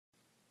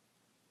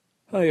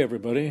Hi,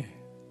 everybody.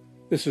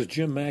 This is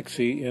Jim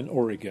Maxey in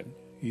Oregon,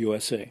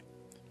 USA.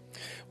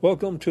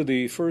 Welcome to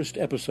the first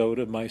episode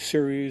of my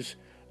series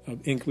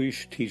of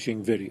English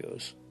teaching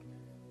videos.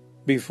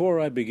 Before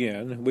I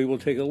begin, we will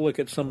take a look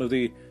at some of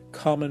the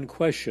common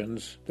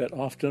questions that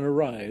often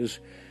arise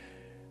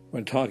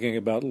when talking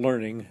about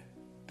learning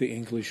the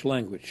English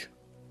language.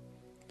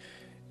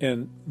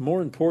 And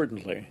more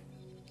importantly,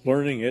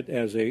 learning it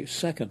as a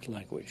second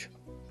language.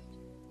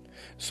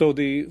 So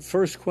the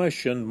first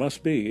question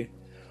must be,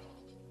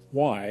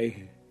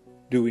 why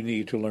do we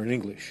need to learn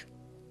English?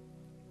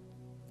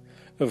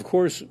 Of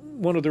course,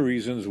 one of the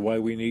reasons why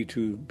we need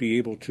to be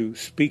able to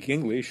speak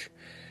English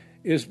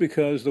is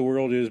because the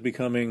world is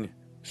becoming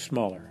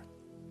smaller.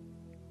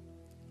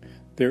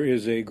 There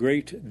is a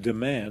great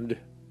demand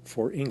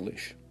for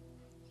English.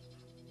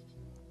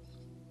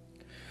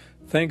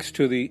 Thanks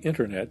to the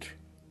Internet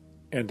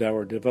and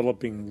our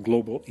developing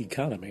global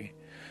economy,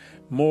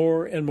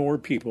 more and more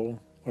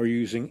people are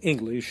using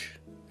English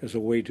as a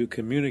way to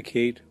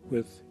communicate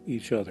with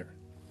each other.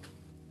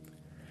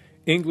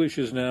 English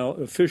is now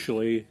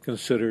officially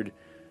considered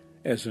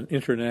as an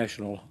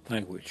international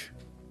language.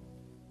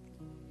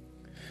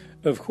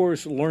 Of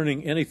course,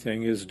 learning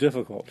anything is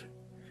difficult,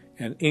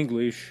 and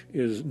English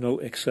is no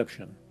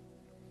exception.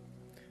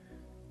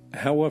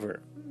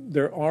 However,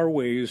 there are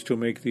ways to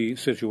make the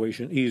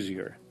situation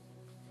easier.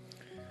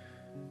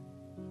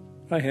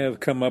 I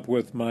have come up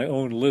with my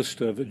own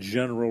list of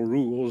general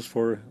rules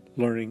for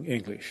learning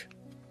English.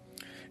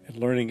 And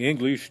learning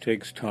English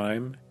takes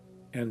time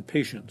and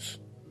patience.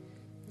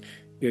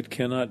 It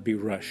cannot be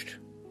rushed.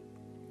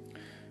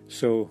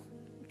 So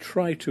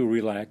try to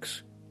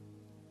relax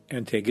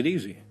and take it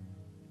easy.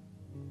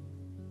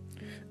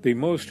 The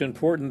most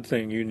important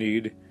thing you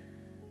need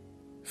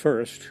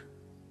first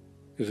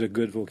is a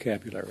good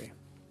vocabulary.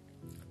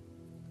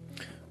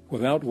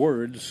 Without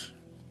words,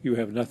 you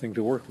have nothing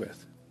to work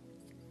with.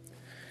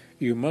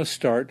 You must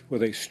start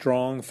with a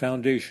strong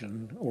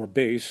foundation or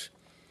base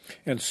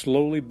and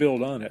slowly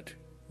build on it,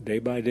 day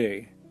by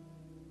day.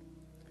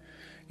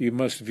 You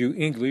must view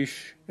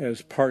English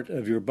as part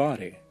of your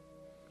body,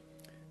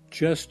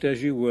 just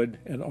as you would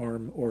an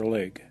arm or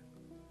leg.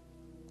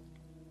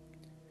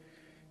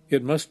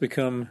 It must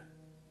become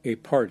a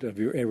part of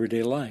your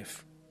everyday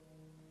life.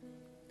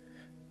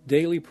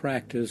 Daily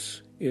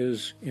practice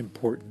is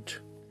important.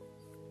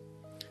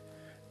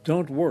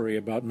 Don't worry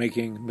about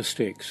making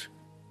mistakes.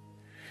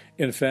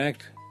 In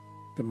fact,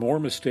 the more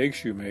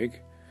mistakes you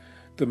make,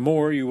 the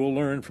more you will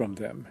learn from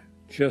them,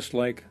 just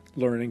like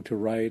learning to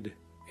ride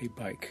a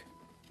bike.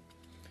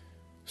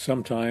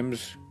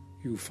 Sometimes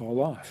you fall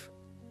off.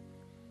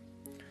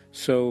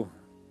 So,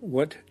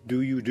 what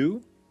do?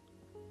 You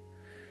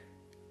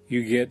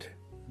get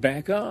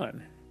back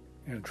on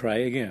and try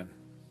again.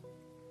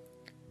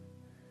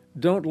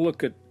 Don't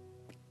look at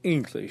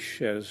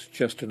English as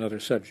just another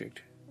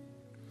subject.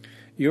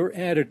 Your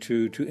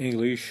attitude to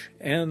English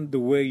and the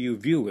way you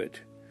view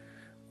it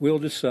will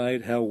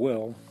decide how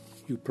well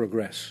you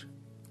progress.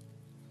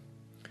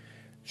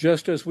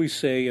 Just as we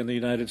say in the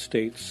United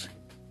States,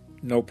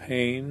 no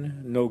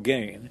pain, no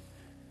gain,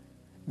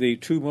 the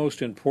two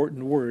most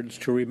important words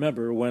to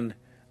remember when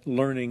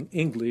learning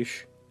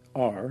English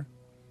are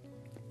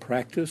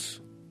practice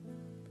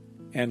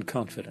and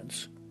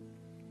confidence.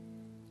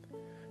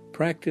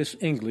 Practice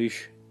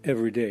English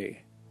every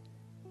day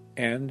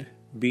and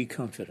be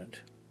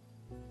confident.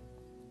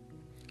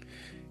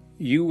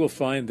 You will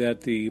find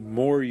that the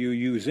more you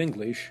use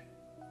English,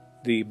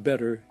 the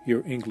better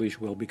your English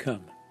will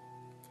become,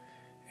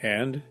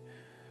 and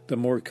the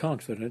more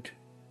confident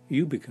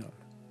you become.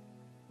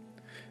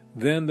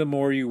 Then the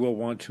more you will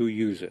want to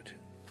use it.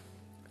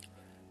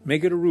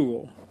 Make it a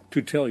rule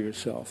to tell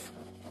yourself,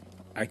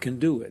 I can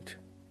do it.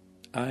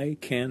 I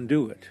can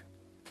do it.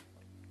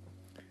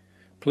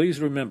 Please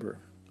remember,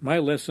 my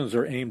lessons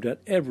are aimed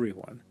at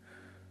everyone,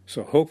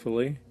 so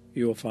hopefully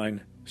you will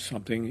find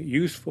something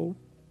useful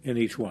in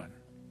each one.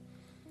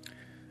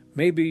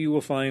 Maybe you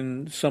will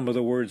find some of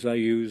the words I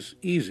use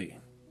easy,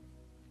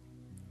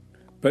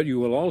 but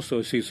you will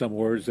also see some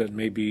words that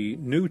may be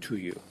new to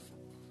you.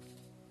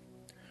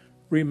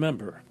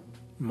 Remember,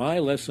 my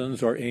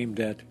lessons are aimed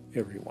at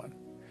everyone.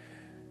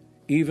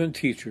 Even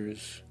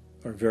teachers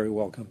are very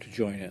welcome to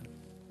join in.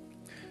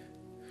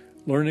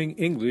 Learning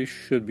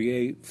English should be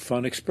a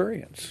fun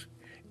experience,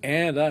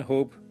 and I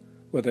hope,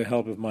 with the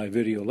help of my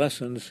video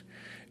lessons,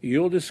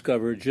 you'll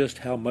discover just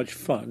how much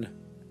fun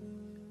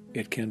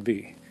it can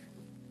be.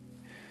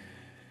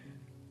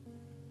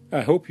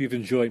 I hope you've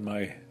enjoyed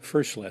my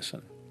first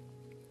lesson.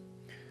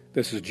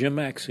 This is Jim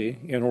Maxey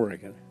in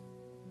Oregon.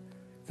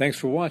 Thanks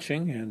for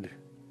watching, and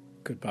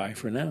goodbye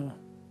for now.